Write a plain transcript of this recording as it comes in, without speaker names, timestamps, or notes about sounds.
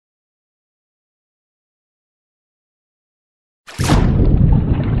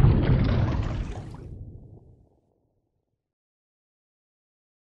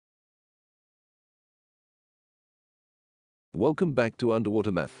Welcome back to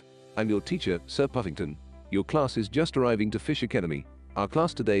Underwater Math. I'm your teacher, Sir Puffington. Your class is just arriving to Fish Academy. Our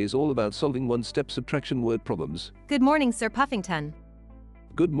class today is all about solving one-step subtraction word problems. Good morning, Sir Puffington.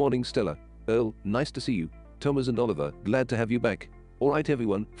 Good morning, Stella. Earl, nice to see you. Thomas and Oliver, glad to have you back. Alright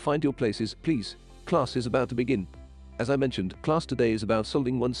everyone, find your places, please. Class is about to begin. As I mentioned, class today is about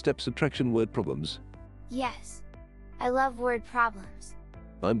solving one-step subtraction word problems. Yes. I love word problems.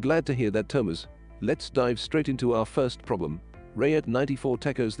 I'm glad to hear that, Thomas. Let's dive straight into our first problem. Ray ate 94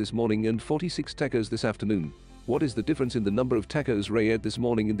 tacos this morning and 46 tacos this afternoon. What is the difference in the number of tacos Ray ate this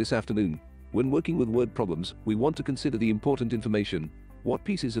morning and this afternoon? When working with word problems, we want to consider the important information. What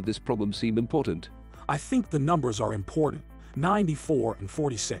pieces of this problem seem important? I think the numbers are important. 94 and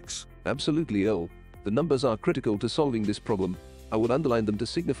 46. Absolutely, Earl. The numbers are critical to solving this problem. I would underline them to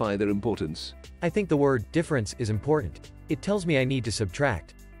signify their importance. I think the word difference is important. It tells me I need to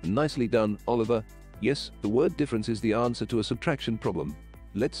subtract. Nicely done, Oliver. Yes, the word difference is the answer to a subtraction problem.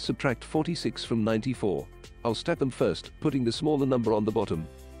 Let's subtract 46 from 94. I'll stack them first, putting the smaller number on the bottom.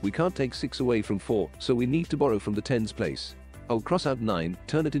 We can't take 6 away from 4, so we need to borrow from the tens place. I'll cross out 9,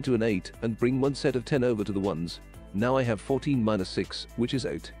 turn it into an 8, and bring one set of 10 over to the ones. Now I have 14 minus 6, which is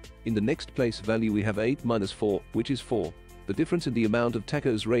 8. In the next place value we have 8 minus 4, which is 4. The difference in the amount of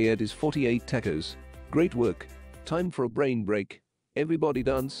tacos Ray ate is 48 tacos. Great work. Time for a brain break. Everybody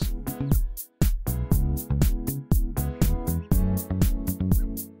dance.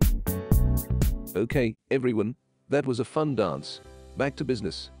 Okay, everyone. That was a fun dance. Back to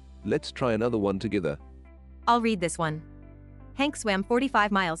business. Let's try another one together. I'll read this one. Hank swam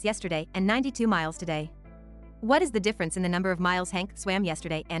 45 miles yesterday and 92 miles today. What is the difference in the number of miles Hank swam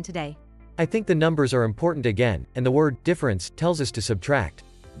yesterday and today? I think the numbers are important again, and the word difference tells us to subtract.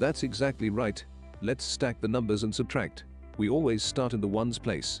 That's exactly right. Let's stack the numbers and subtract. We always start in the ones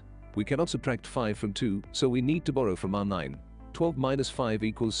place. We cannot subtract 5 from 2, so we need to borrow from our 9. 12 minus 5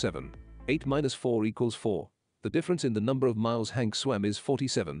 equals 7. 8 minus 4 equals 4. The difference in the number of miles Hank swam is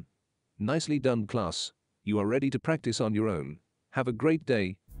 47. Nicely done, class. You are ready to practice on your own. Have a great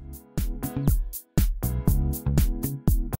day.